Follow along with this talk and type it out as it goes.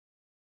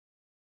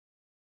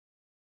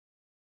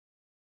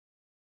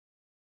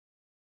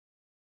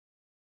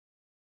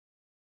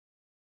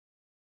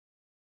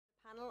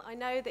panel. I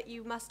know that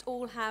you must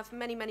all have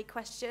many, many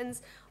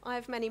questions. I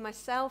have many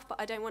myself, but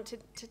I don't want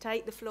to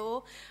take the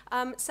floor.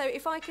 So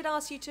if I could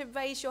ask you to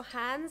raise your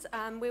hands,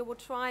 we will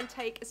try and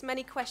take as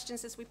many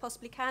questions as we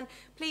possibly can.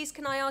 Please,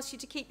 can I ask you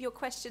to keep your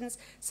questions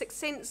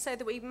succinct so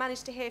that we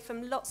manage to hear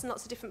from lots and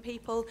lots of different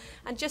people.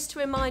 And just to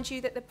remind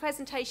you that the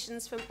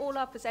presentations from all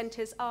our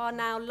presenters are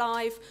now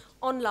live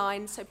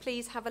online, so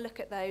please have a look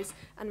at those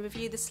and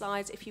review the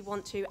slides if you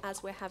want to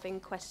as we're having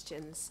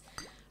questions.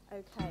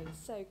 Okay,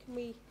 so can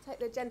we take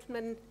the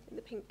gentleman in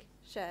the pink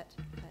shirt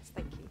first?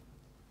 Thank you.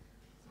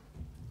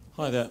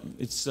 Hi there,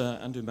 it's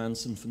Andrew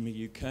Manson from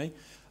the UK.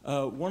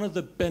 One of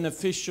the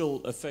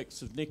beneficial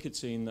effects of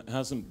nicotine that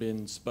hasn't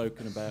been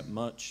spoken about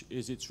much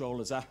is its role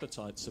as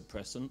appetite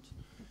suppressant.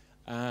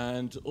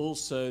 And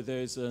also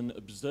there's an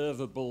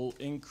observable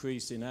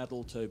increase in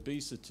adult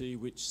obesity,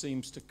 which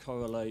seems to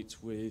correlate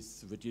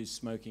with reduced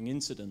smoking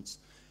incidence.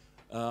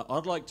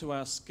 I'd like to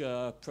ask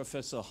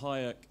Professor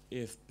Hajek,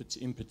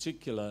 in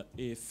particular,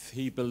 if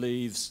he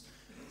believes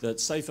that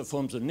safer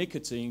forms of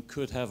nicotine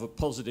could have a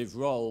positive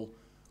role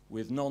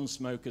with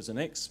non-smokers and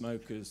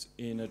ex-smokers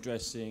in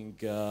addressing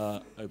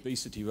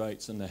obesity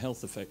rates and the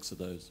health effects of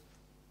those.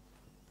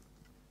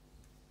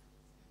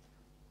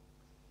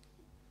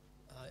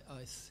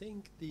 I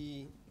think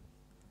the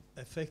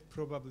effect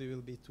probably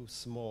will be too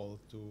small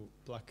to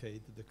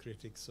placate the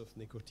critics of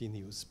nicotine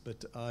use,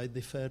 but I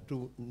defer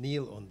to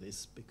Neal on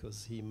this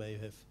because he may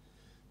have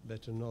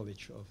better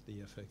knowledge of the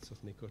effects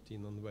of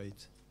nicotine on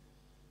weight.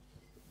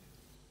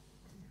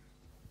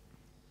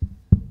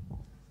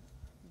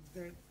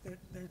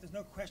 There's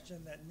no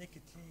question that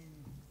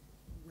nicotine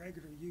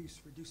regular use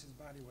reduces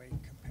body weight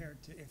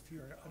compared to if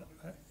you're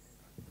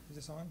is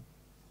this on?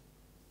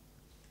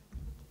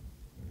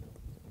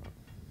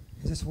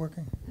 Is this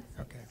working?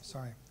 Okay,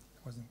 sorry,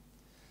 it wasn't.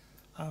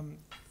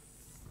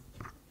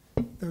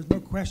 There's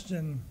no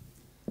question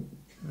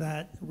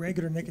that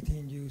regular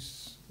nicotine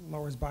use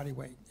lowers body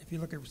weight. If you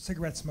look at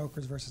cigarette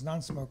smokers versus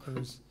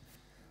non-smokers,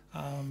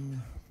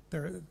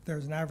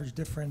 there's an average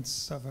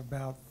difference of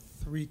about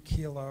 3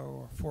 kilo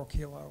or 4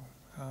 kilo,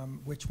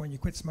 which when you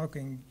quit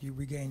smoking, you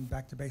regain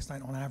back to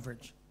baseline on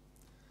average.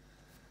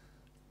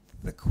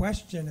 The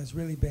question has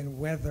really been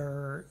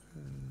whether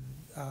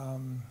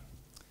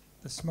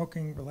the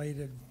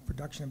smoking-related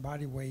reduction in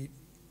body weight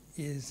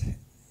is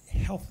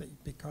healthy,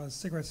 because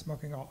cigarette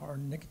smoking or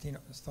nicotine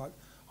is thought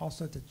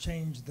also to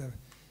change the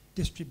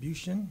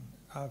distribution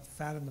of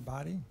fat in the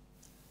body.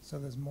 So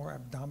there's more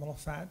abdominal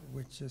fat,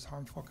 which is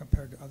harmful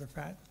compared to other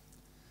fat.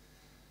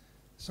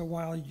 So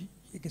while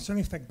it can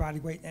certainly affect body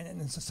weight,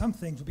 and so some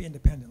things will be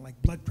independent,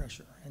 like blood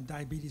pressure and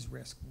diabetes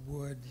risk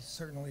would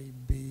certainly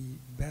be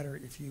better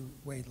if you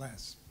weighed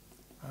less.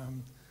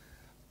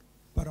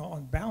 But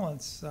on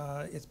balance,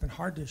 it's been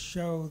hard to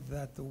show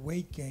that the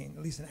weight gain,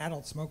 at least in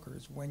adult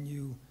smokers, when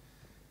you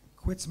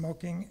quit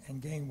smoking and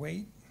gain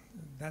weight,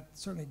 that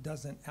certainly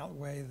doesn't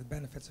outweigh the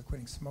benefits of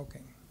quitting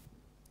smoking.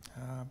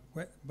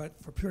 But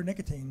for pure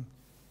nicotine,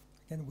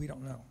 again, we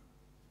don't know.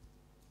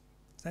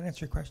 Does that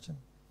answer your question?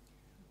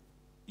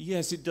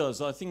 Yes, it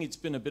does. I think it's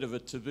been a bit of a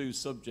taboo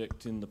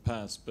subject in the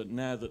past, but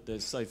now that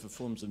there's safer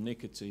forms of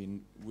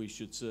nicotine, we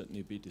should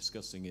certainly be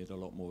discussing it a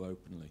lot more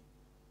openly.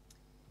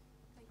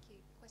 Thank you.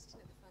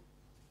 Question at the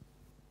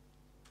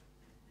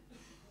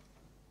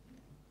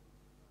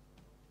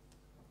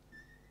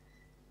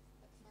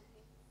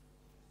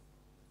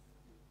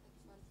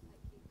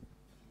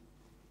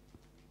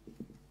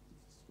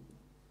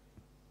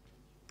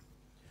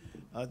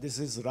front. This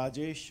is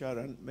Rajesh,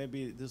 and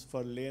maybe this is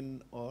for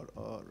Lynne or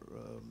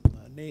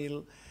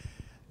Neal.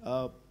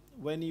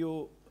 When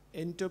you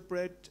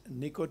interpret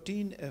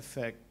nicotine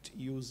effect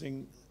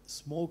using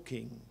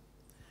smoking,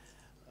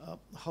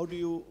 how do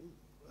you,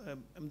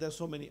 there's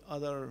so many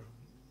other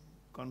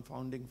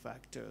confounding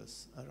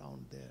factors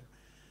around there.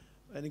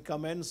 Any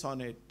comments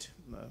on it,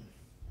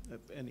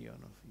 any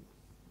one of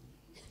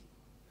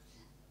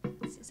you?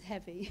 This is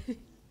heavy.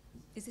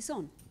 Is this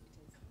on?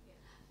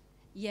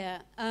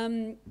 Yeah.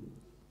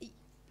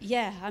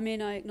 Yeah, I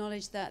mean, I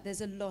acknowledge that there's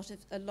a lot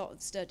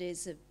of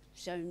studies have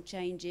shown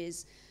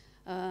changes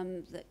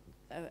that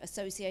are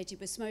associated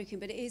with smoking,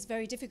 but it is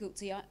very difficult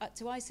to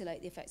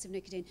isolate the effects of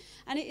nicotine.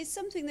 And it is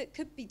something that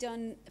could be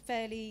done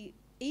fairly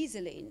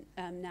easily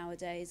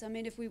nowadays. I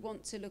mean, if we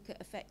want to look at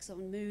effects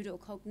on mood or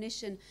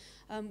cognition,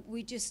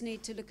 we just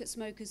need to look at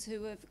smokers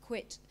who have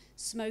quit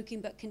smoking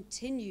but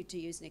continue to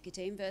use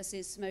nicotine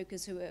versus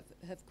smokers who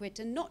have quit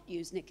and not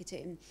used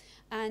nicotine.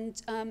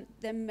 And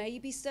there may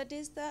be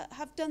studies that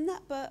have done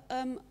that, but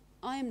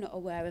I am not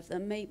aware of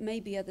them.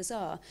 Maybe others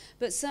are.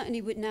 But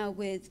certainly now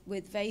with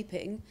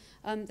vaping,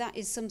 that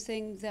is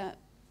something that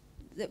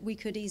we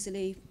could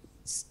easily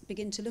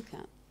begin to look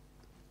at.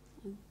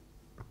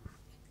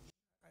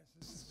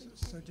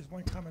 So just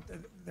one comment.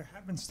 There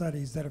have been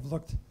studies that have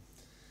looked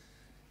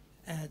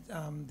at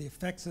the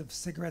effects of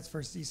cigarettes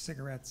versus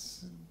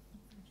e-cigarettes.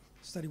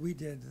 Study we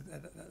did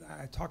that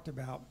I talked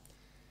about,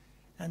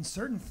 and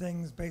certain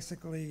things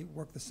basically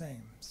work the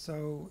same.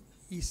 So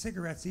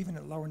e-cigarettes, even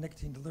at lower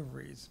nicotine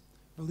deliveries,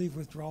 relieve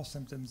withdrawal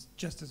symptoms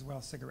just as well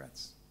as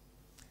cigarettes.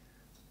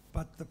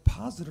 But the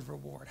positive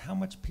reward, how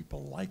much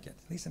people like it,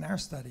 at least in our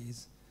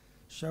studies,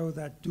 show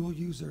that dual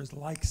users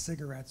like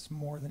cigarettes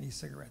more than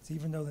e-cigarettes,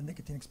 even though the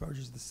nicotine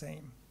exposure is the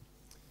same,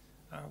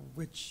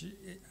 which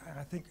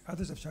I think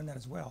others have shown that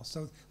as well.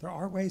 So there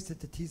are ways to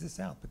tease this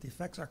out, but the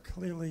effects are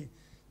clearly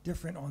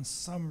different on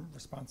some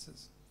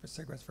responses for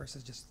cigarettes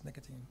versus just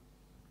nicotine.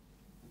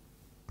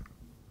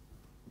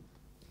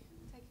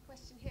 Take a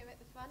question here at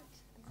the front.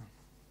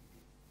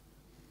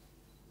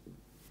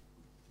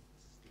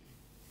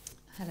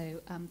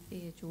 Hello, I'm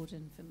Thea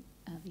Jordan from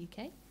the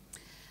UK.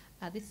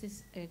 This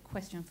is a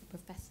question for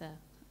Professor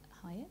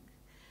Hajek.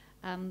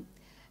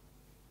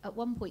 At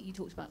one point you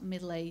talked about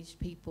middle-aged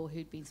people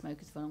who'd been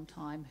smokers for a long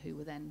time who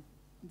were then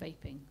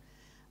vaping.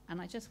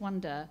 And I just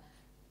wonder,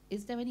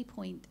 is there any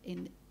point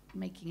in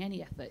making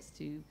any efforts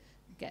to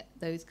get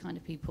those kind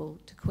of people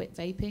to quit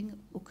vaping?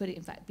 Or could it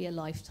in fact be a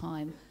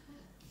lifetime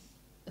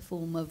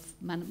form of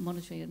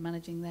monitoring and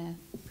managing their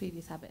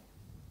previous habit?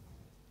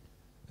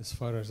 As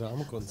far as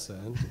I'm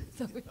concerned,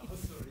 Sorry.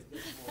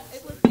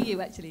 It was for you,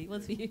 actually. It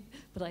was for you.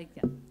 But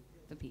yeah,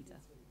 for Peter.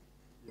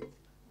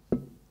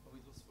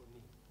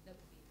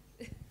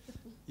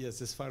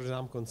 yes, as far as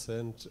I'm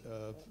concerned,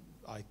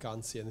 I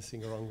can't see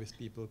anything wrong with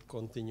people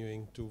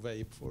continuing to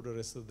vape for the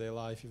rest of their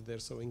life if they're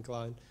so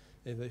inclined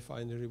and they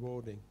find it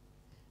rewarding.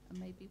 And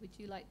maybe would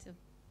you like to,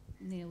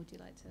 Neal, would you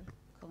like to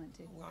comment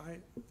too? Well,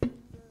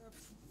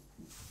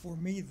 for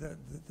me, the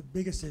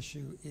biggest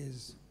issue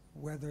is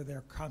whether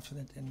they're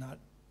confident in not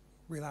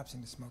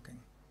relapsing to smoking.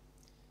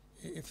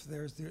 If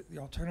there's the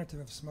alternative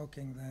of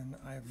smoking, then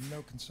I have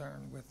no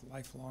concern with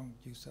lifelong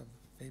use of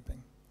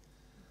vaping.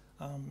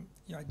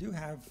 You know, I do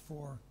have,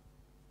 for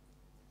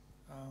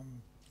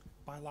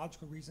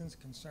biological reasons,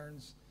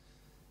 concerns,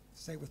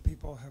 say with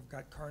people who have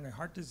got coronary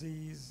heart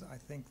disease. I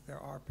think there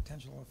are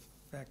potential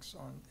effects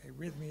on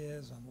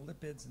arrhythmias, on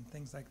lipids and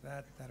things like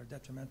that that are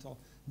detrimental,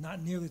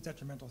 not nearly as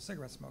detrimental as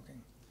cigarette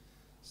smoking.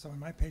 So in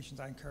my patients,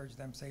 I encourage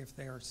them, say if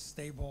they are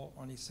stable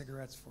on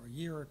e-cigarettes for a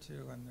year or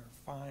two and they're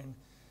fine,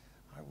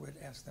 I would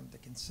ask them to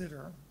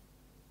consider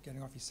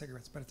getting off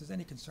e-cigarettes. But if there's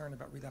any concern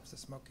about relapse to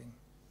smoking,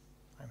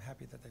 I'm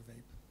happy that they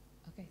vape.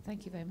 Okay,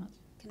 thank you very much.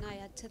 Can I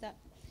add to that?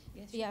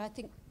 Yes. Yeah, I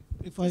think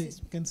If I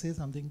can say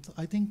something, so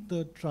I think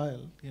the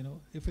trial, you know,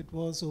 if it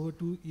was over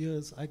 2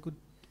 years, I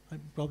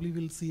probably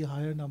will see a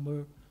higher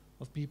number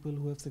of people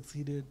who have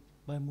succeeded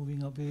by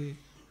moving away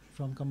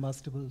from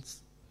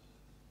combustibles.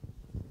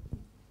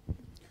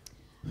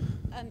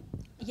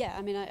 yeah,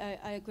 I mean,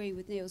 I agree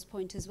with Neal's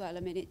point as well. I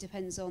mean, it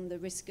depends on the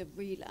risk of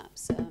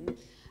relapse.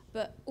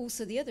 But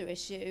also the other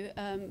issue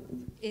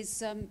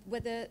is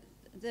whether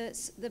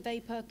the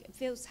vapor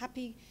feels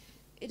happy.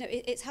 You know,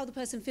 it's how the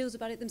person feels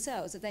about it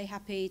themselves. Are they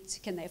happy?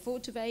 Can they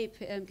afford to vape?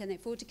 Can they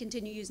afford to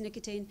continue using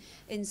nicotine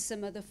in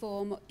some other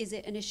form? Is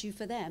it an issue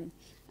for them?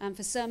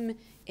 For some,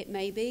 it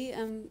may be.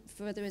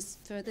 For others,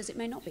 it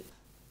may not be.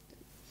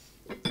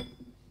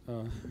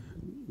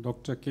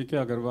 Dr. K.K.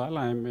 Agarwal,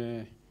 I'm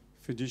a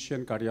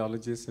physician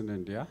cardiologist in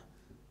India.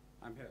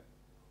 I'm here.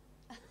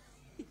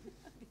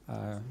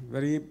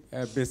 Very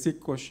basic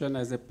question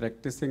as a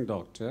practicing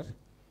doctor.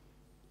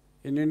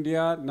 In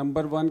India,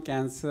 #1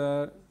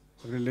 cancer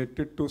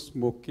related to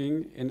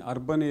smoking in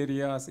urban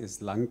areas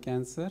is lung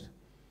cancer,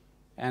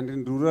 and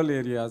in rural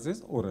areas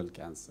is oral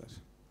cancer.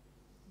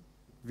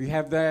 We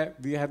have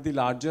the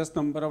largest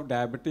number of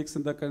diabetics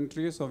in the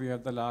country, so we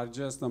have the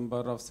largest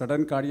number of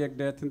sudden cardiac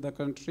death in the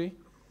country.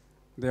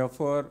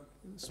 Therefore,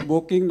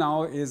 smoking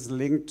now is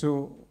linked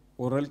to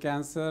oral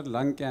cancer,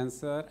 lung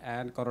cancer,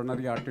 and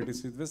coronary artery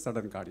disease with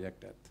sudden cardiac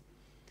death.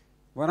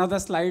 One of the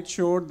slides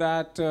showed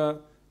that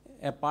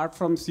apart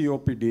from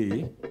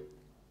COPD,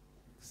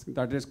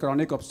 that is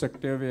chronic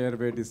obstructive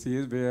airway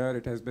disease, where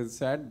it has been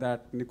said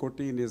that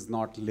nicotine is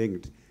not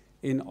linked.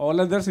 In all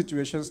other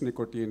situations,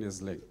 nicotine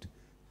is linked.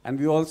 And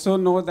we also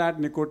know that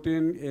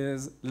nicotine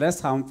is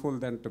less harmful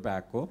than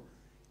tobacco.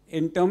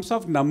 In terms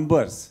of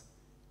numbers,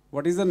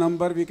 what is the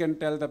number we can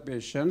tell the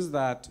patients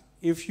that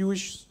if you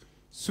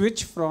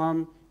switch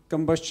from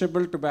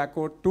combustible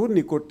tobacco to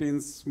nicotine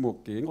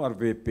smoking or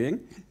vaping,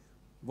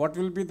 what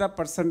will be the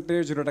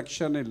percentage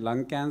reduction in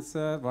lung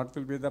cancer? What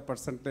will be the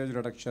percentage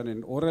reduction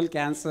in oral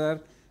cancer,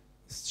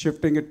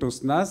 shifting it to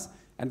snus?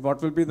 And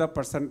what will be the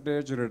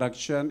percentage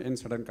reduction in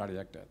sudden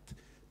cardiac death?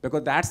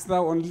 Because that's the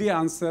only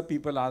answer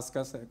people ask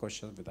us a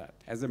question with that,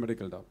 as a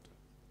medical doctor.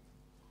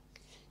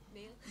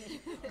 Neal?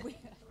 We'd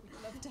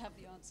love to have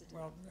the answer to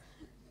Well,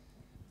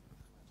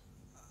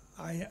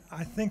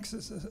 I think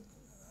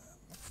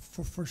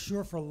for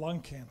sure for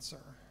lung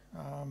cancer,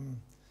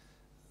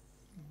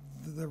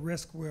 the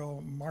risk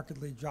will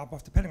markedly drop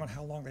off depending on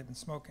how long they've been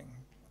smoking.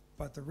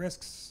 But the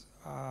risks,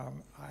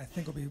 I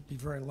think, will be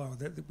very low.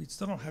 We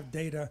still don't have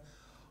data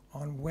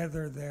on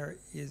whether there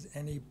is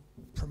any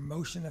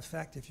promotion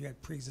effect if you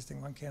had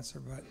pre-existing lung cancer,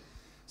 but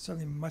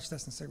certainly much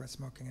less than cigarette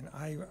smoking. And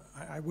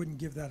I wouldn't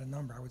give that a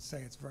number. I would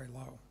say it's very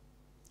low.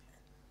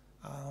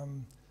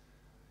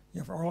 You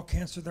know, for oral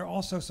cancer, there are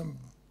also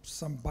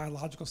some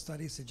biological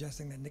studies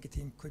suggesting that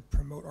nicotine could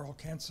promote oral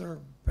cancer,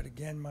 but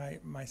again,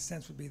 my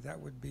sense would be that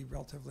would be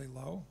relatively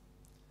low.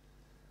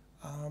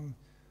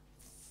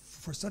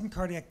 For sudden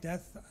cardiac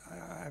death,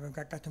 I've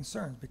got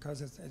concerns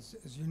because,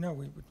 as you know,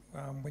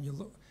 when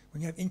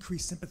you have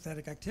increased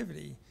sympathetic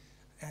activity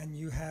and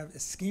you have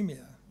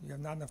ischemia, you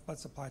have not enough blood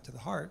supply to the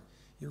heart,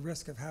 your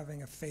risk of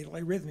having a fatal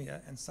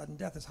arrhythmia and sudden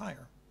death is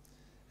higher.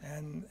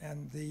 And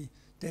the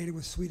data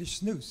with Swedish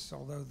snus,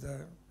 although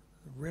the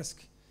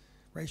risk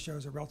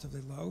ratios are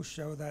relatively low,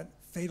 show that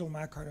fatal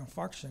myocardial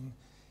infarction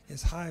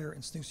is higher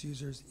in snus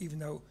users, even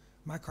though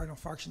myocardial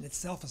infarction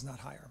itself is not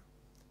higher.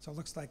 So it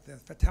looks like the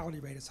fatality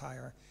rate is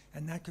higher,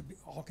 and that could be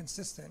all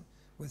consistent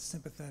with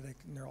sympathetic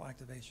neural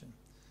activation.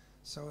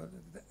 So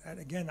and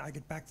again, I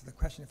get back to the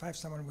question, if I have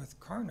someone with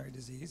coronary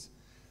disease,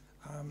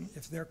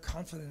 if they're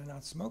confident in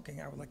not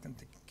smoking, I would like them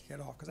to get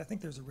off, because I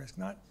think there's a risk,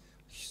 not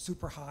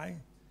super high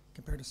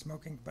compared to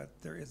smoking, but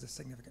there is a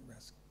significant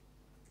risk.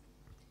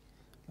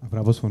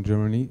 Bravos from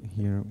Germany.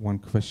 Here, one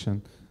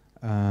question.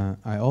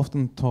 I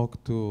often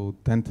talk to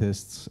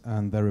dentists,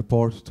 and they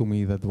report to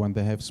me that when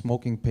they have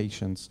smoking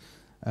patients,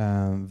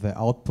 the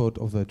output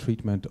of the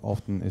treatment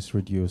often is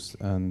reduced,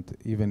 and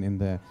even in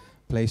the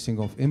placing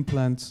of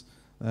implants,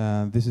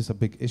 this is a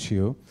big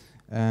issue.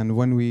 And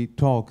when we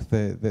talk,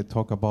 they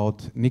talk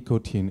about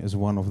nicotine as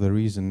one of the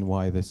reasons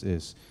why this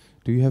is.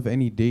 Do you have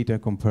any data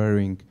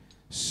comparing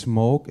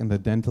smoke in the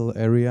dental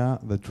area,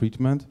 the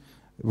treatment,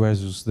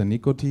 versus the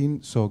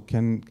nicotine? So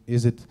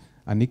is it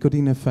a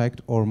nicotine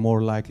effect, or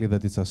more likely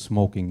that it's a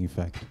smoking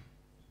effect?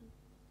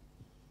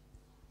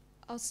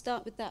 I'll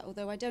start with that,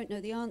 although I don't know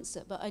the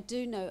answer, but I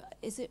do know,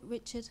 is it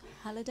Richard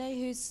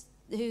Halliday who's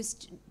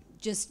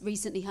just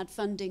recently had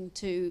funding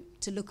to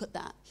look at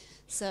that?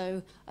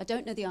 So I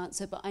don't know the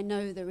answer, but I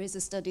know there is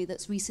a study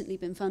that's recently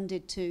been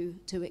funded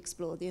to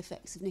explore the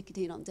effects of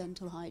nicotine on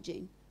dental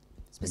hygiene,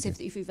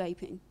 specifically through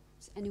vaping.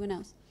 Anyone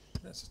else?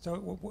 Yes, so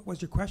what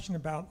was your question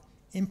about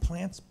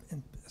implants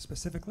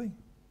specifically?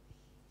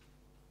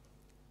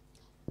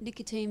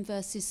 Nicotine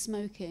versus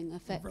smoking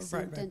effects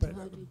on dental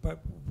hygiene. But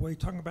were you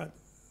talking about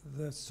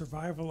the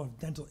survival of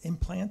dental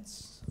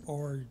implants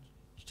or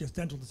just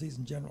dental disease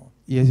in general?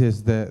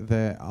 Yes.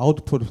 The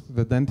output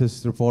the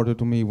dentist reported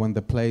to me when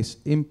they place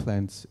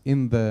implants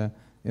in the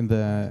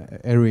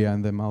area,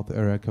 in the mouth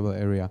area, cavity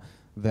area,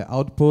 the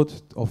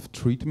output of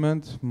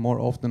treatment more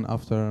often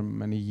after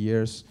many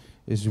years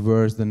is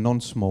worse than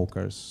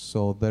non-smokers.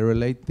 So they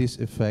relate this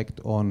effect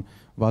on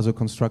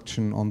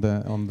vasoconstriction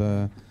on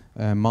the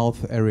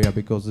mouth area,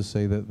 because they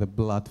say that the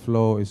blood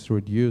flow is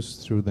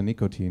reduced through the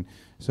nicotine.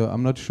 So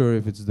I'm not sure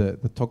if it's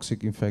the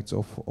toxic effects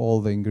of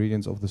all the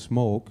ingredients of the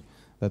smoke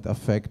that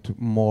affect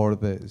more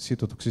the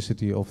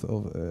cytotoxicity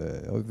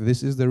of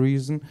this is the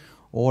reason,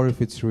 or if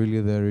it's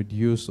really the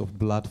reduce of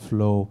blood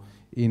flow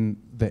in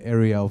the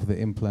area of the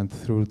implant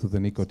through to the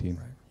nicotine.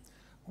 Right.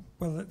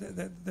 Well,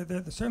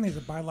 there certainly is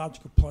a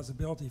biological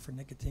plausibility for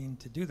nicotine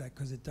to do that,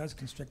 because it does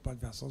constrict blood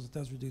vessels, it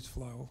does reduce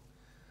flow.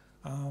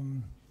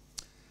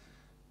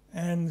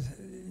 And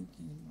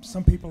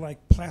some people, like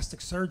plastic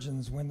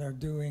surgeons, when they're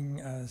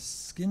doing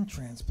skin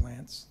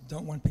transplants,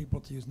 don't want people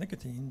to use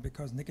nicotine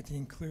because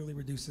nicotine clearly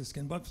reduces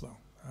skin blood flow.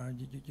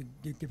 You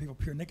give people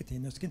pure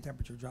nicotine, their skin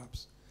temperature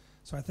drops.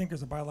 So I think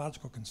there's a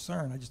biological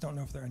concern. I just don't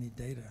know if there are any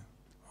data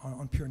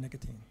on pure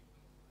nicotine.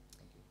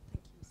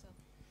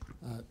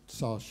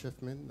 Saul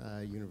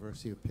Schiffman,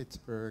 University of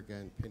Pittsburgh,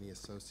 and Penny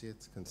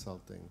Associates,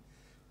 consulting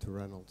to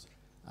Reynolds.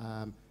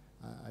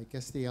 I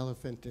guess the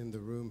elephant in the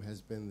room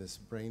has been this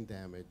brain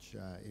damage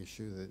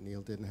issue that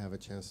Neal didn't have a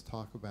chance to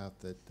talk about,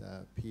 that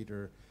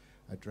Peter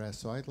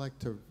addressed. So I'd like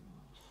to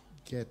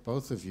get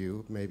both of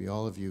you, maybe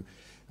all of you,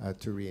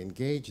 to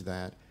re-engage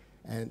that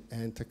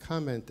and to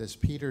comment, as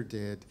Peter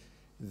did,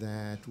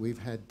 that we've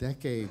had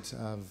decades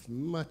of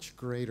much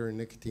greater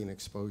nicotine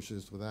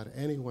exposures without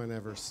anyone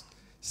ever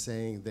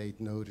saying they'd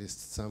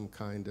noticed some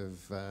kind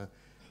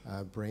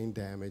of brain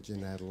damage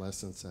in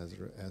adolescence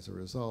as a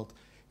result.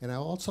 And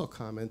I'll also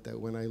comment that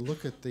when I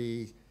look at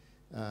the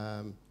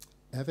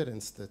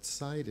evidence that's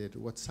cited,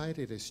 what's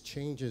cited is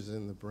changes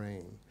in the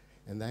brain,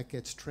 and that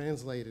gets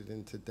translated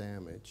into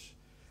damage.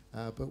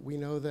 But we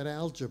know that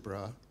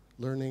algebra,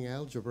 learning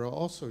algebra,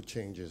 also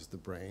changes the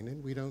brain,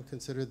 and we don't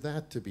consider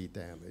that to be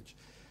damage.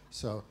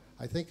 So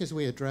I think as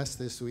we address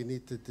this, we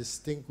need to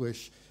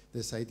distinguish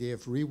this idea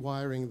of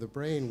rewiring the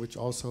brain, which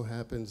also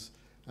happens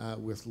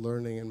with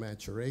learning and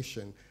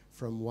maturation,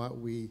 from what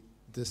we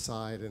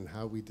decide and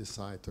how we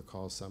decide to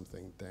call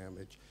something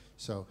damage.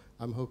 So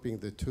I'm hoping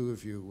the two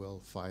of you will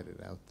fight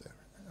it out there.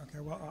 Okay,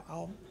 well,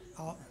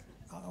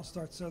 I'll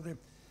start. So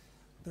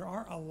there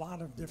are a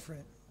lot of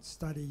different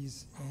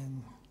studies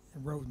in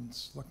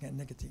rodents looking at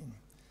nicotine.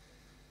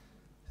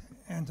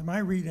 And to my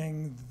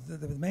reading,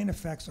 the main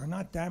effects are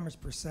not damage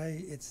per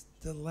se, it's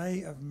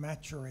delay of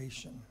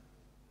maturation,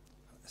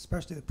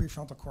 especially the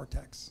prefrontal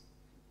cortex,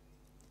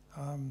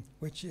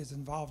 which is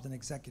involved in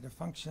executive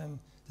function,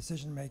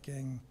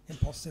 decision-making,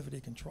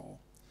 impulsivity control.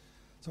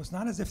 So it's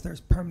not as if there's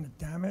permanent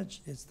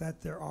damage, it's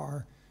that there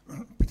are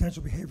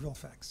potential behavioral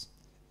effects.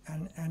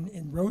 And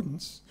in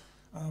rodents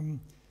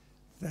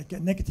that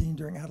get nicotine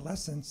during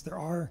adolescence, there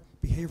are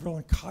behavioral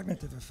and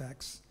cognitive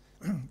effects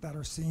that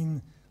are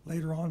seen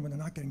later on when they're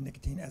not getting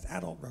nicotine as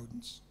adult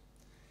rodents.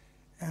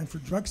 And for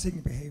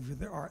drug-seeking behavior,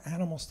 there are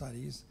animal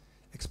studies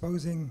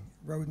exposing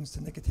rodents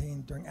to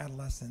nicotine during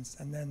adolescence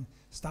and then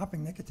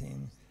stopping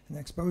nicotine and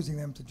exposing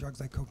them to drugs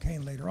like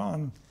cocaine later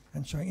on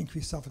and showing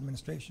increased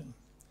self-administration.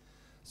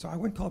 So I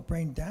wouldn't call it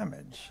brain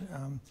damage.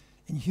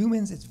 In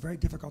humans, it's very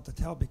difficult to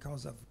tell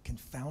because of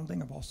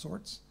confounding of all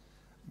sorts,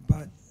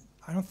 but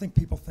I don't think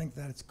people think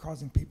that it's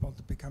causing people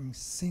to become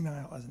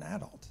senile as an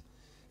adult.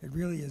 It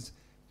really is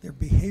their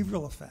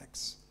behavioral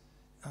effects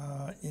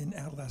in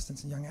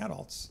adolescents and young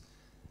adults.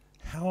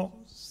 How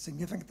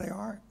significant they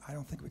are, I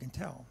don't think we can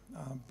tell.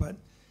 But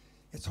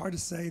it's hard to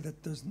say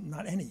that there's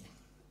not any.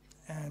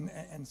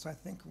 And so I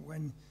think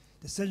when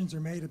decisions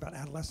are made about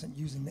adolescent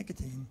using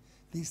nicotine,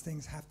 these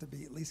things have to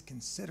be at least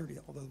considered,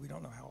 although we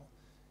don't know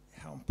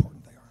how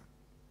important they are.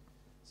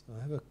 So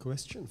I have a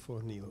question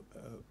for Neal.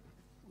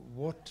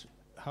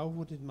 How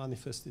would it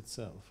manifest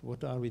itself?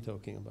 What are we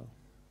talking about?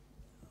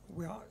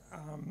 Well,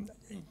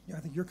 I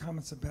think your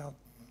comments about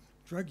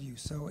drug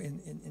use. So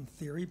in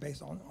theory,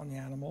 based on the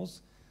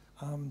animals,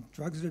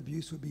 drugs of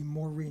abuse would be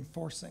more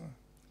reinforcing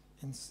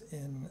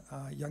in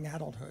young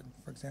adulthood,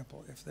 for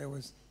example, if there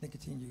was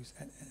nicotine use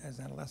as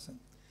an adolescent.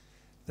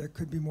 There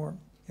could be more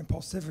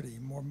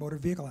impulsivity, more motor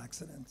vehicle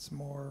accidents,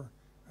 more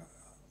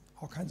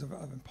all kinds of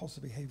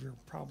impulsive behavior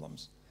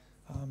problems.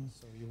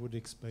 So you would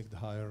expect a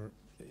higher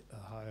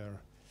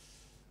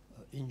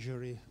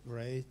injury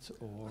rate,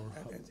 or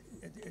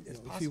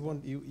if you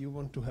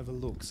want to have a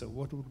look, so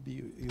what would be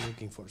you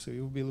looking for? So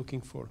you would be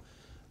looking for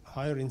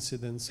higher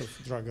incidence of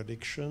drug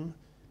addiction,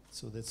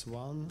 so that's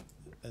one,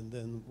 and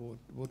then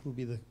what would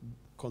be the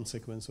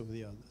consequence of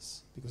the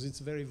others? Because it's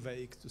very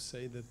vague to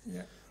say that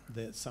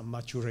there's some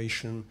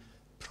maturation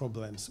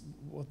problems.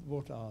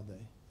 What are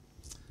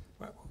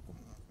they?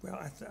 Well,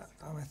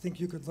 I think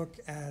you could look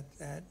at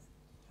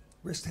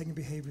risk-taking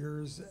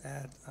behaviors,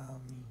 at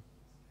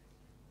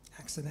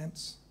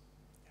accidents.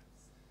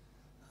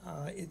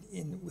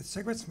 With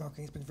cigarette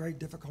smoking, it's been very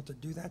difficult to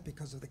do that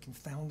because of the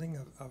confounding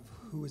of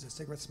who is a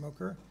cigarette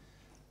smoker.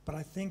 But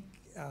I think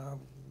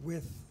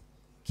with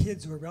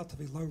kids who are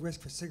relatively low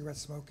risk for cigarette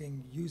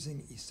smoking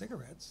using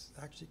e-cigarettes,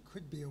 actually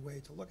could be a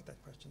way to look at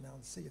that question now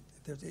and see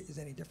if there is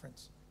any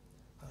difference.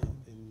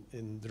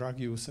 In drug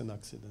use and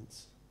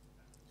accidents.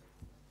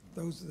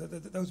 Those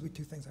would be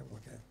two things I would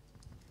look at.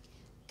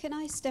 Can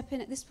I step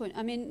in at this point?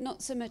 I mean,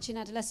 not so much in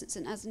adolescence,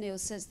 and as Neal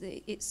says,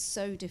 it's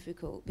so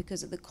difficult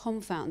because of the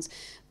confounds.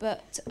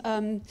 But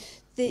I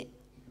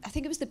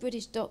think it was the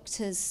British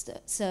Doctors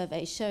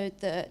survey showed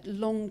that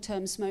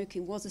long-term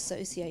smoking was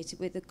associated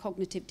with a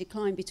cognitive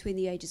decline between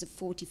the ages of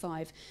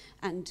 45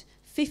 and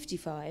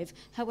 55.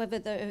 However,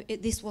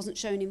 this wasn't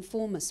shown in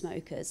former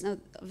smokers. Now,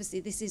 obviously,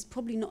 this is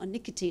probably not a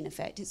nicotine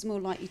effect. It's more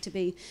likely to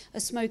be a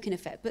smoking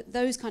effect. But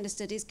those kind of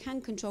studies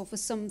can control for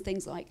some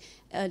things like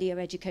earlier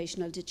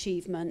educational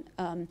achievement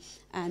and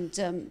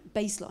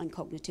baseline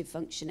cognitive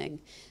functioning.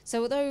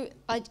 So although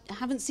I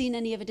haven't seen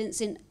any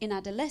evidence in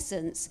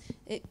adolescence,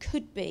 it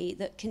could be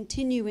that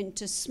continuing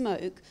to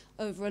smoke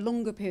over a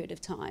longer period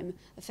of time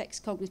affects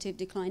cognitive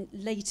decline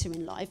later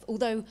in life,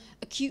 although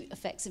acute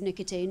effects of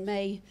nicotine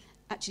may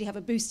actually have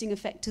a boosting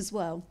effect as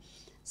well.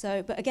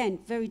 So, but again,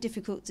 very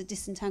difficult to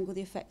disentangle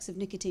the effects of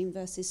nicotine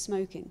versus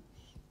smoking.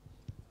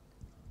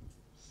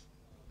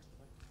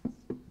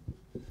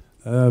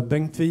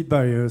 Bengt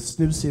Wiberg,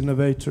 snus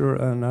innovator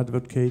and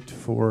advocate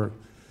for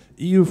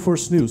EU for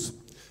snus.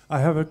 I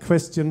have a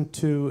question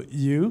to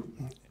you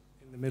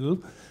in the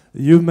middle.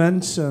 You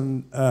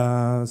mentioned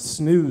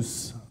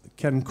snus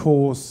can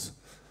cause,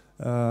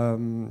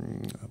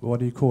 what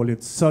do you call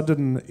it,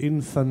 sudden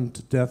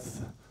infant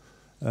death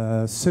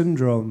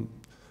syndrome,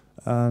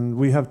 and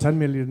we have 10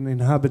 million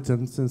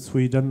inhabitants in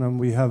Sweden, and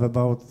we have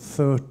about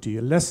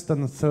less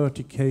than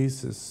 30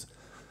 cases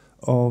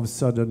of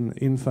sudden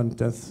infant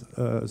death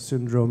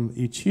syndrome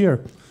each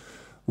year.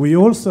 We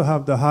also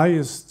have the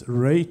highest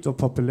rate of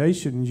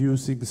population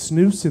using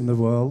snus in the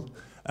world,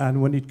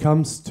 and when it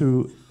comes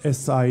to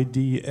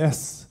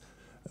SIDS,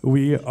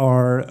 we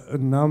are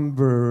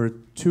number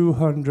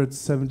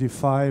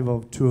 275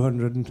 of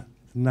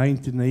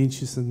 290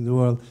 nations in the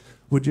world.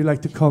 Would you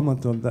like to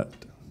comment on that?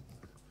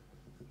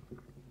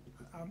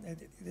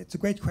 It's a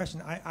great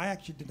question. I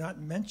actually did not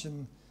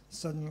mention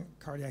sudden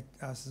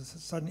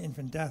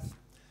infant death,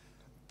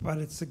 but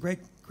it's a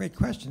great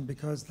question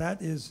because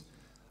that is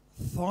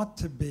thought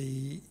to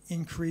be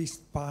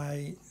increased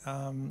by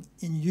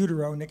in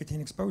utero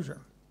nicotine exposure.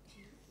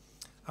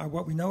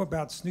 What we know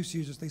about snus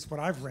users, at least what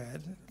I've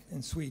read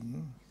in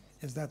Sweden,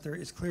 is that there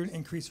is clear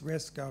increased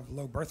risk of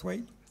low birth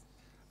weight,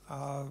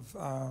 of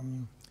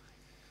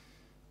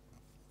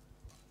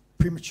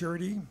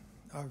prematurity,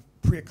 of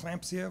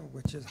preeclampsia,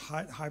 which is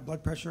high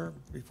blood pressure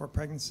before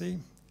pregnancy,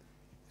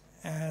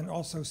 and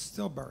also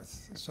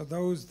stillbirth. So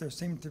there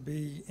seem to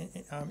be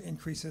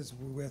increases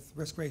with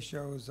risk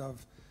ratios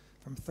of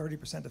from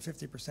 30% to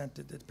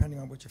 50%, depending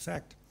on which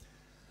effect.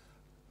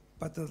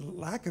 But the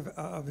lack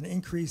of an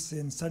increase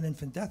in sudden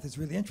infant death is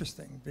really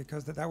interesting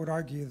because that would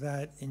argue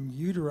that in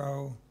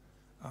utero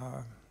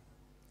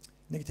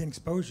nicotine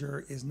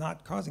exposure is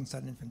not causing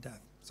sudden infant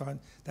death. So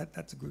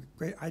that's a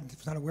great, I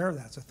was not aware of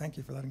that, so thank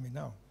you for letting me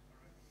know.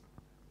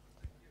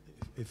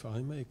 If I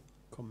may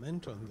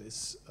comment on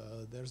this,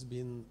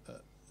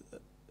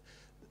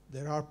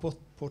 there are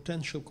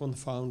potential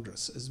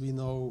confounders. As we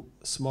know,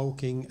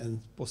 smoking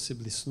and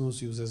possibly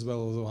snus use as well,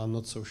 although I'm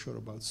not so sure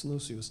about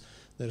snus use,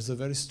 there's a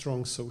very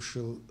strong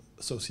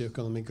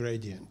socioeconomic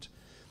gradient.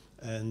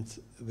 And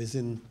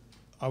within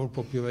our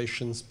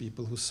populations,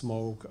 people who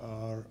smoke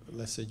are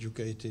less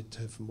educated,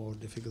 have more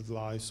difficult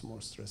lives,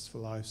 more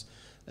stressful lives,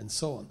 and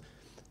so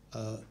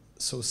on.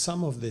 So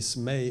some of this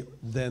may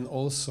then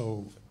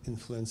also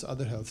influence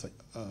other health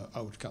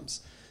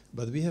outcomes.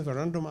 But we have a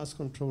randomized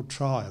controlled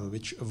trial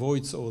which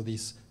avoids all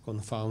these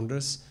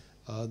confounders.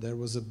 There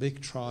was a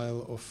big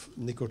trial of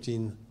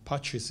nicotine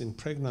patches in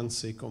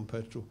pregnancy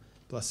compared to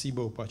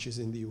placebo patches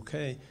in the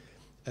UK.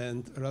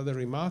 And rather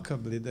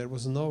remarkably, there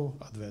was no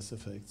adverse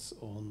effects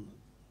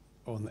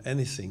on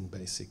anything,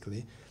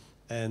 basically.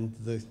 And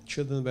the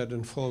children were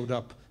then followed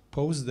up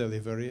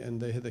post-delivery,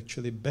 and they had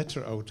actually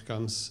better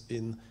outcomes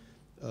in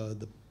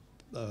the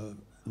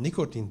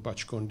nicotine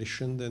patch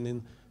condition than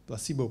in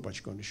placebo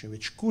patch condition,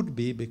 which could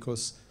be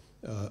because,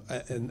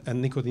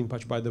 and nicotine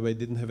patch, by the way,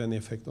 didn't have any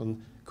effect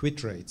on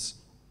quit rates,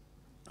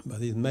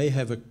 but it may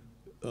have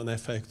an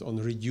effect on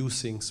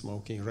reducing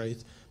smoking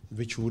rate,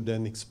 which would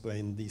then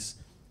explain these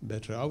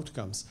better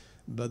outcomes.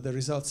 But the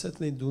results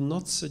certainly do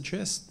not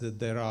suggest that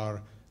there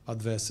are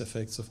adverse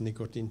effects of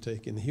nicotine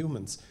take in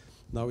humans.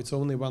 Now, it's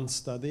only one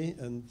study,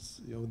 and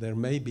there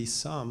may be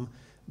some,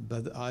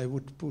 but I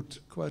would put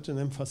quite an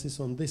emphasis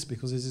on this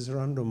because this is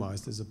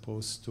randomized as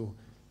opposed to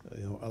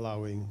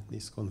allowing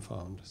these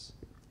confounders.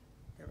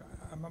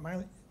 My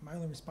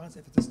only response,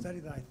 if it's a study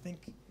that I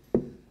think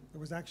there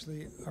was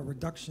actually a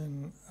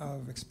reduction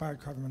of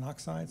expired carbon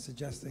monoxide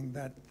suggesting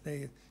that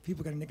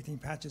people getting nicotine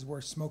patches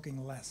were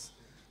smoking less.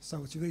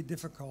 So it's really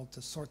difficult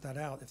to sort that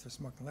out if they're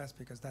smoking less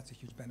because that's a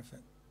huge benefit.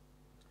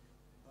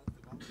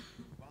 But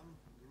one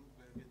group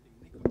were getting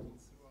nicotine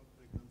throughout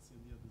pregnancy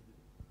and the other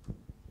didn't.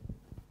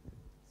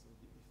 So if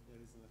there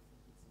is an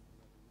effect, it's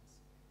not less.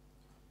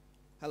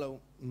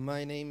 Hello,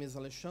 my name is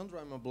Alexandre.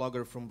 I'm a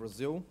blogger from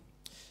Brazil.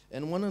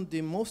 And one of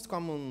the most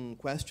common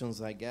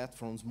questions I get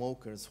from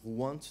smokers who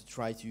want to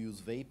try to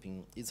use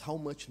vaping is how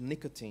much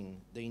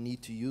nicotine they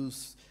need to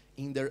use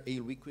in their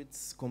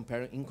e-liquids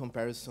in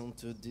comparison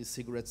to the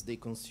cigarettes they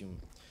consume.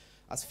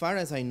 As far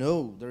as I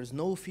know, there is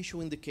no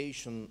official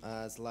indication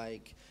as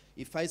like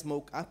if I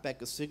smoke a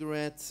pack of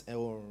cigarettes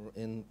or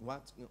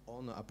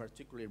on a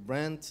particular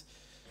brand,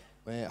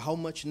 how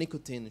much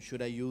nicotine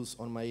should I use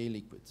on my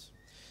e-liquids?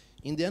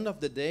 In the end of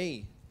the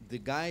day, the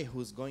guy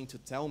who's going to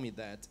tell me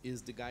that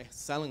is the guy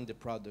selling the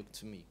product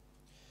to me.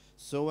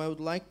 So I would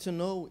like to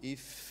know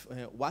if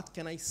what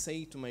can I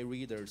say to my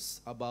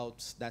readers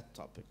about that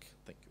topic?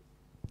 Thank you.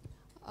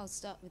 I'll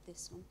start with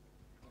this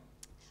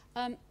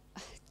one.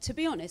 To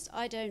be honest,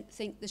 I don't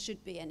think there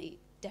should be any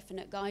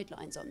definite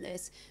guidelines on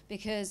this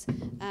because,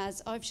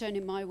 as I've shown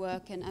in my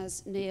work and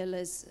as Neal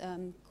has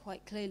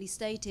quite clearly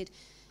stated,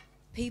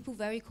 people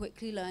very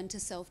quickly learn to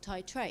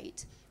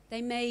self-titrate.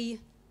 They may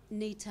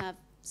need to have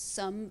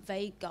some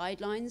vague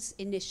guidelines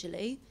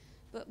initially,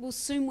 but will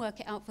soon work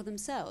it out for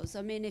themselves.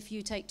 I mean, if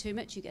you take too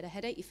much, you get a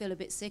headache, you feel a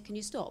bit sick, and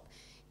you stop.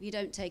 If you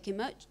don't take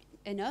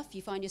enough,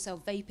 you find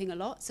yourself vaping a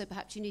lot, so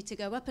perhaps you need to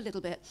go up a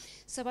little bit.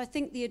 So I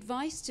think the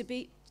advice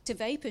to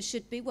vapors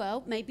should be,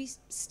 well, maybe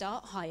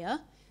start higher,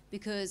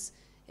 because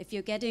if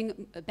you're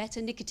getting a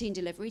better nicotine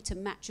delivery to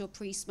match your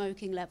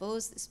pre-smoking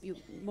levels, you're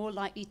more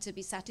likely to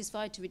be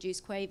satisfied, to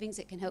reduce cravings,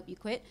 it can help you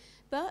quit.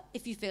 But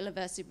if you feel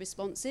aversive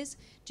responses,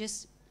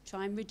 just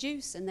try and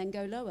reduce and then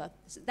go lower.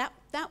 So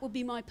that would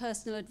be my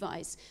personal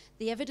advice.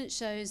 The evidence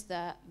shows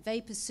that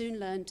vapors soon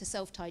learn to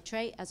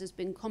self-titrate, as has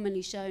been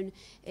commonly shown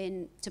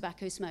in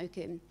tobacco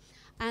smoking.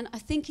 And I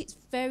think it's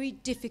very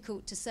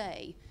difficult to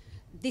say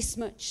this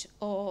much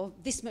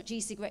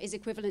e-cigarette is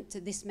equivalent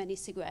to this many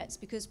cigarettes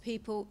because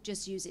people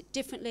just use it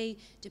differently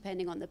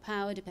depending on the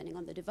power, depending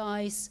on the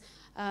device.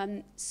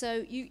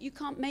 So you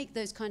can't make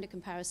those kind of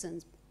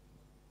comparisons.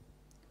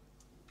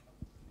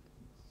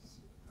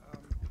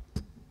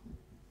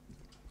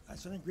 I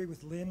certainly agree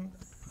with Lynn,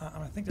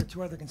 and I think there are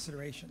two other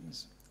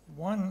considerations.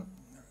 One,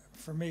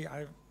 for me,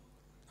 I've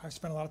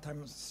spent a lot of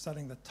time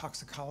studying the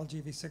toxicology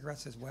of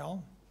e-cigarettes as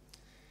well.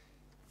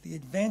 The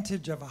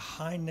advantage of a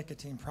high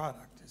nicotine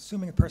product,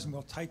 assuming a person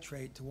will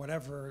titrate to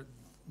whatever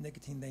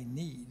nicotine they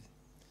need,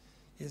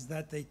 is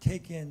that they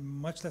take in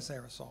much less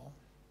aerosol,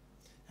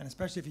 and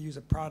especially if you use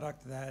a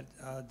product that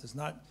does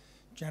not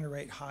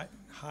generate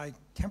high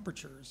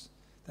temperatures,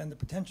 then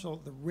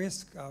the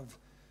risk of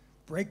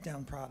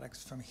breakdown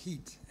products from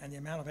heat and the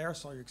amount of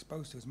aerosol you're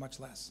exposed to is much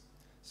less.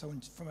 So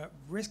from a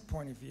risk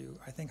point of view,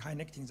 I think high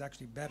nicotine is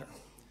actually better.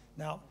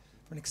 Now,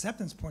 from an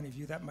acceptance point of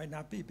view, that might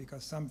not be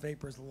because some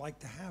vapors like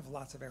to have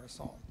lots of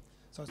aerosol.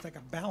 So it's like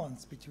a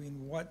balance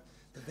between what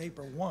the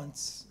vapor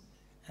wants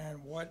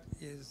and what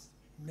is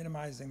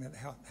minimizing the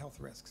health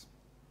risks.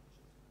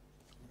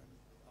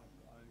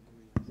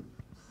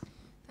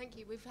 Thank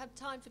you. We've had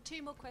time for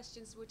 2 more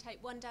questions. We'll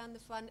take one down the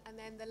front and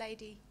then the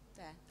lady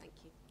there. Thank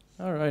you.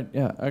 All right,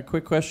 yeah. A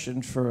quick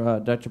question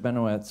for Dr.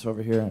 Benowitz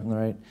over here on the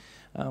right.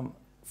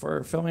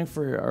 For filming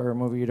for our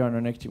movie You Don't Know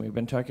Nicotine, we've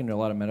been talking to a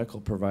lot of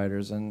medical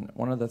providers, and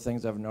one of the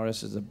things I've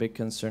noticed is a big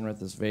concern with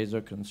this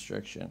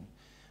vasoconstriction.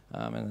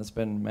 And it's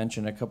been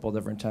mentioned a couple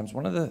different times.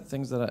 One of the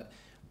things that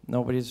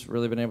nobody's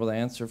really been able to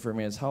answer for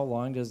me is how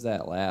long does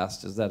that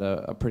last? Is that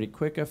a pretty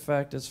quick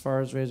effect as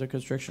far as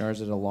vasoconstriction, or is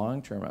it a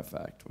long-term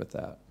effect with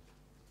that?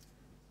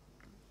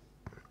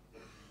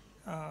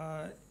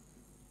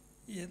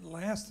 It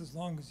lasts as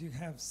long as you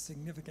have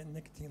significant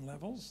nicotine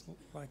levels.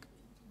 Like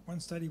one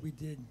study we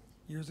did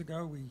years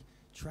ago, we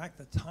tracked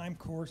the time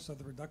course of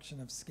the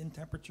reduction of skin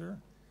temperature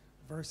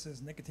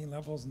versus nicotine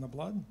levels in the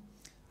blood.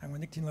 And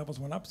when nicotine levels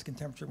went up, skin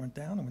temperature went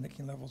down. And when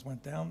nicotine levels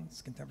went down,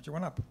 skin temperature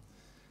went up.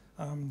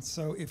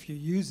 So if you're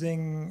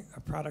using a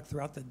product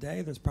throughout the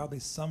day, there's probably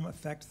some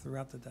effect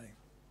throughout the day.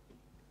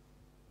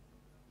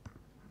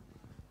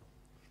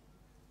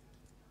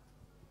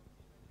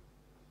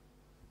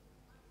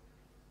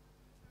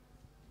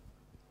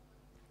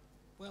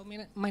 Well,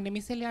 my name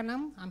is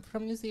Eliana. I'm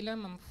from New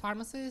Zealand. I'm a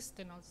pharmacist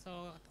and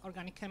also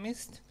organic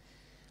chemist.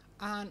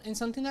 And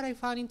something that I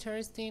found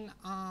interesting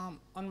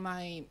on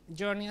my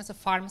journey as a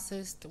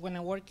pharmacist when I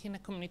work in a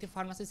community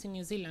pharmacist in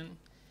New Zealand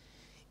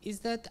is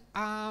that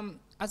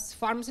as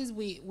pharmacists,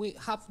 we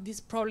have this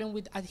problem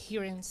with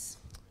adherence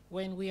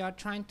when we are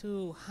trying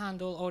to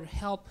handle or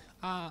help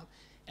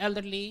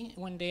elderly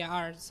when they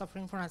are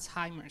suffering from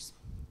Alzheimer's,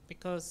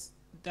 because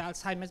the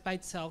Alzheimer's by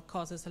itself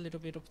causes a little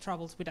bit of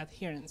troubles with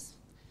adherence.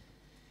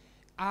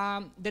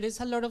 There is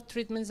a lot of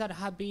treatments that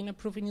have been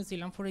approved in New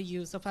Zealand for the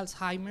use of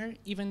Alzheimer's,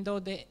 even though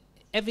the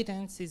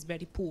evidence is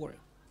very poor.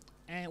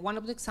 One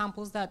of the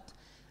examples that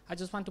I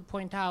just want to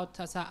point out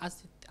as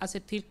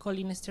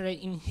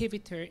acetylcholinesterase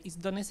inhibitor is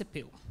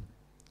donepezil.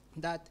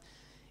 That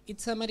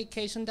it's a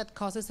medication that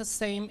causes the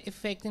same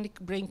effect in the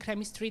brain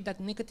chemistry that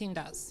nicotine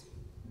does.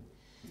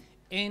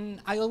 And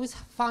I always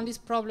found this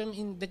problem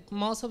in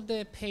most of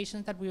the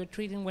patients that we were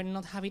treating were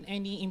not having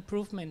any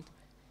improvement.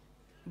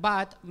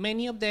 But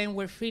many of them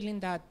were feeling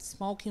that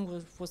smoking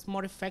was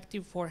more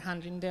effective for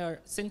handling their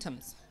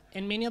symptoms.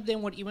 And many of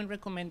them were even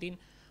recommending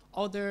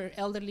other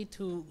elderly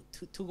to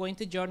go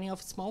into the journey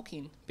of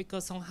smoking,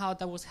 because somehow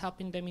that was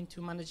helping them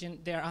into managing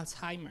their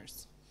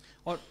Alzheimer's.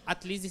 Or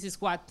at least this is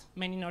what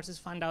many nurses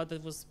found out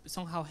that was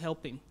somehow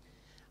helping.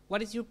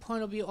 What is your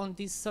point of view on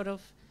these sort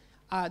of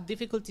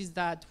difficulties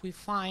that we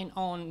find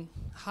on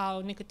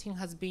how nicotine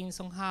has been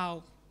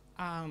somehow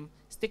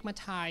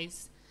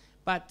stigmatized,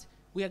 but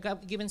we are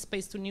given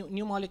space to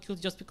new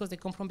molecules just because they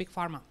come from big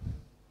pharma?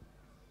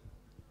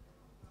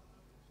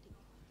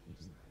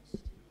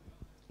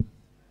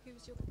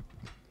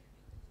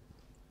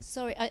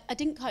 Sorry, I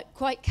didn't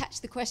quite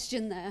catch the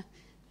question there.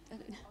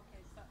 Okay,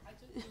 so I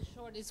just, in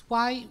short, is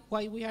why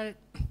we are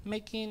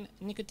making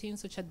nicotine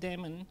such a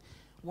demon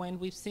when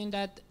we've seen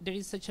that there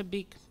is such a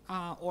big,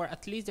 or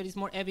at least there is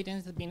more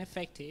evidence of being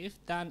effective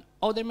than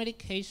other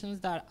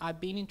medications that are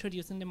being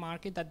introduced in the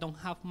market that don't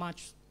have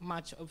much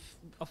of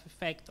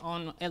effect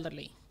on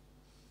elderly,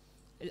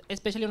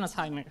 especially on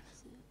Alzheimer's.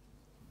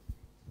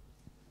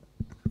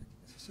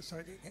 So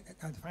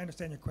if I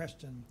understand your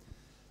question,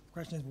 the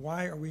question is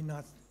why are we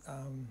not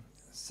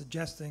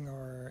suggesting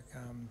or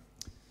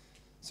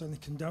certainly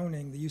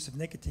condoning the use of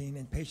nicotine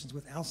in patients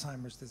with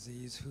Alzheimer's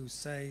disease who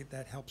say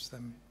that helps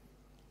them?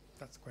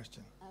 That's the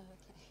question. Oh,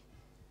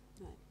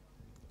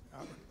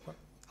 okay. Right.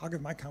 I'll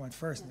give my comment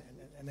first,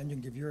 and then you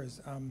can give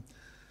yours.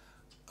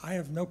 I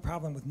have no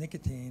problem with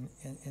nicotine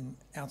in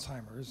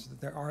Alzheimer's.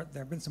 There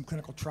have been some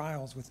clinical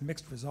trials with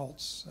mixed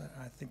results.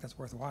 I think that's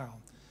worthwhile.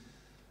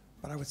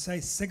 But I would say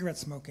cigarette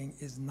smoking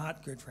is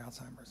not good for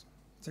Alzheimer's.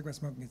 Cigarette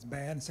smoking is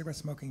bad, and cigarette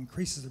smoking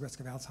increases the risk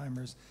of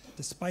Alzheimer's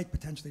despite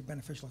potentially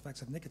beneficial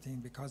effects of nicotine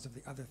because of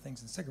the other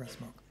things in cigarette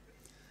smoke.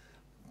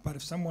 But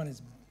if someone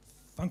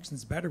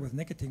functions better with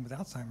nicotine with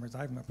Alzheimer's,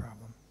 I have no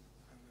problem.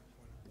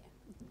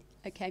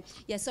 Okay.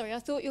 Yeah, sorry, I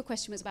thought your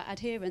question was about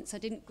adherence. I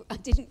didn't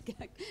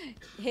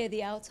hear the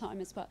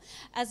Alzheimer's part.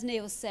 As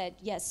Neal said,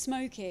 yes,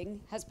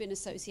 smoking has been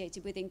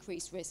associated with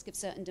increased risk of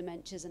certain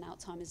dementias and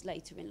Alzheimer's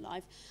later in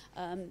life.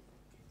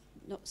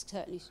 Not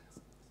certainly,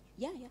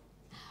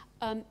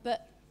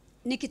 but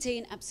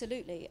nicotine,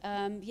 absolutely.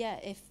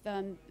 If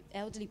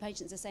elderly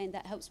patients are saying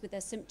that helps with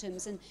their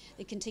symptoms and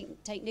they can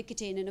take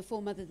nicotine in a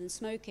form other than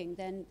smoking,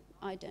 then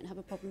I don't have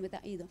a problem with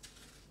that either.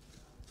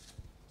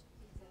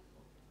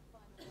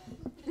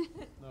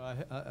 No,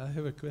 I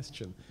have a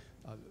question.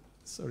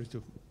 Sorry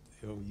to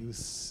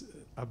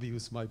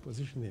abuse my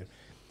position here.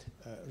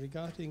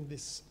 Regarding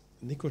this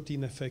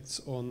nicotine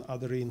effects on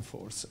other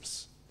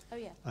reinforcers. Oh,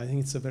 yeah. I think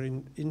it's a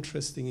very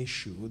interesting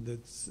issue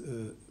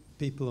that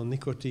people on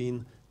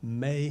nicotine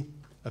may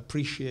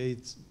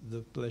appreciate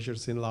the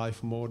pleasures in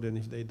life more than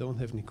if they don't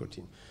have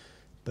nicotine.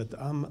 But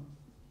I'm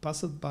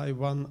puzzled by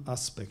one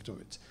aspect of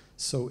it.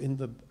 So in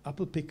the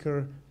apple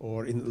picker,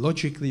 or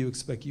logically you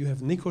expect you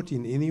have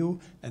nicotine in you,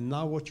 and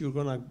now what you're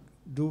going to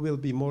do will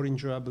be more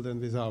enjoyable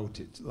than without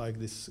it, like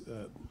this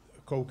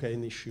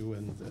cocaine issue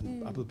and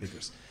apple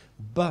pickers.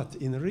 But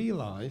in real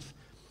life,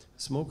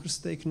 smokers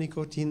take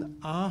nicotine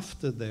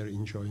after their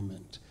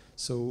enjoyment.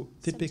 So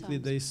typically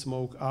they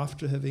smoke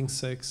after having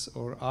sex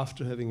or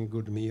after having a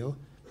good meal.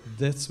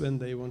 That's when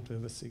they want to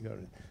have a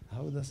cigarette.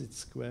 How does it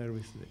square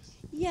with this?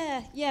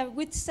 Yeah,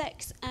 with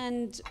sex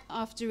and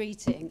after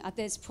eating,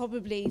 there's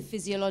probably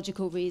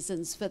physiological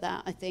reasons for that,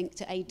 I think,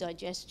 to aid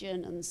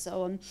digestion and so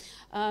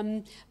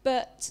on.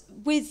 But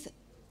with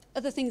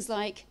other things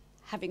like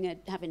having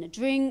a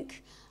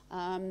drink,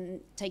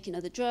 taking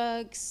other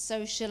drugs,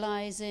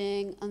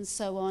 socializing, and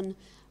so on.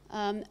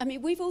 I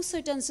mean, we've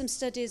also done some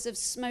studies of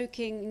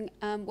smoking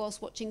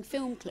whilst watching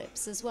film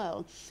clips as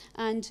well,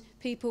 and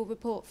people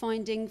report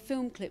finding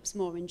film clips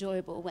more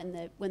enjoyable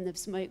when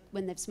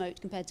they've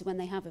smoked compared to when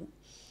they haven't.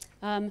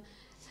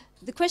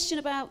 The question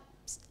about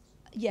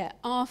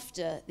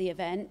after the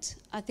event,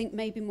 I think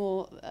maybe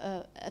more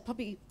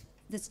probably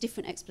there's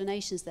different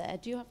explanations there.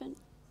 Do you have a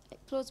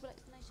plausible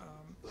explanation?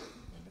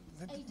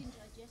 Aid in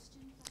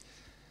digestion.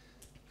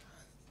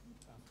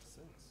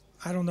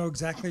 I don't know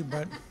exactly,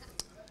 but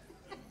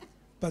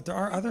there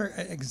are other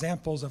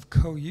examples of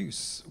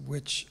co-use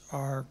which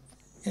are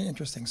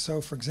interesting.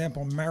 So, for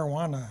example,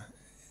 marijuana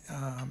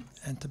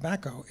and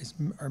tobacco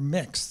are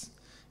mixed,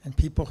 and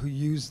people who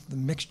use the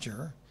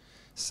mixture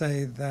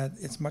say that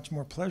it's much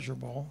more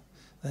pleasurable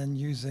than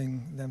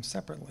using them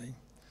separately.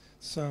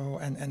 So,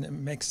 and it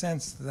makes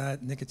sense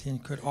that nicotine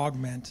could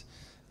augment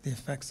the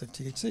effects of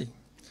THC.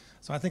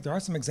 So I think there are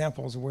some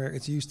examples where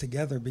it's used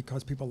together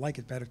because people like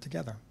it better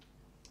together.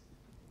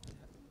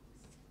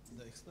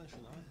 The explanation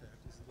I have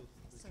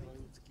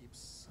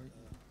is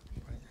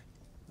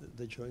that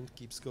the joint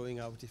keeps going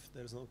out if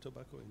there's no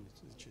tobacco in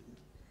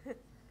it.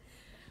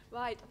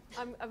 Right,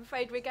 I'm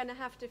afraid we're going to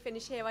have to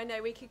finish here. I know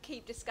we could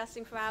keep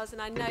discussing for hours,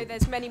 and I know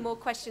there's many more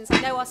questions.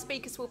 I know our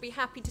speakers will be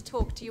happy to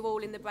talk to you all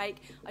in the break.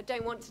 I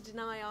don't want to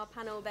deny our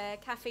panel their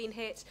caffeine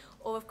hit,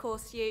 or of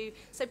course you.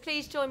 So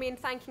please join me in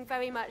thanking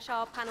very much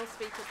our panel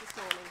speakers this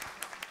morning.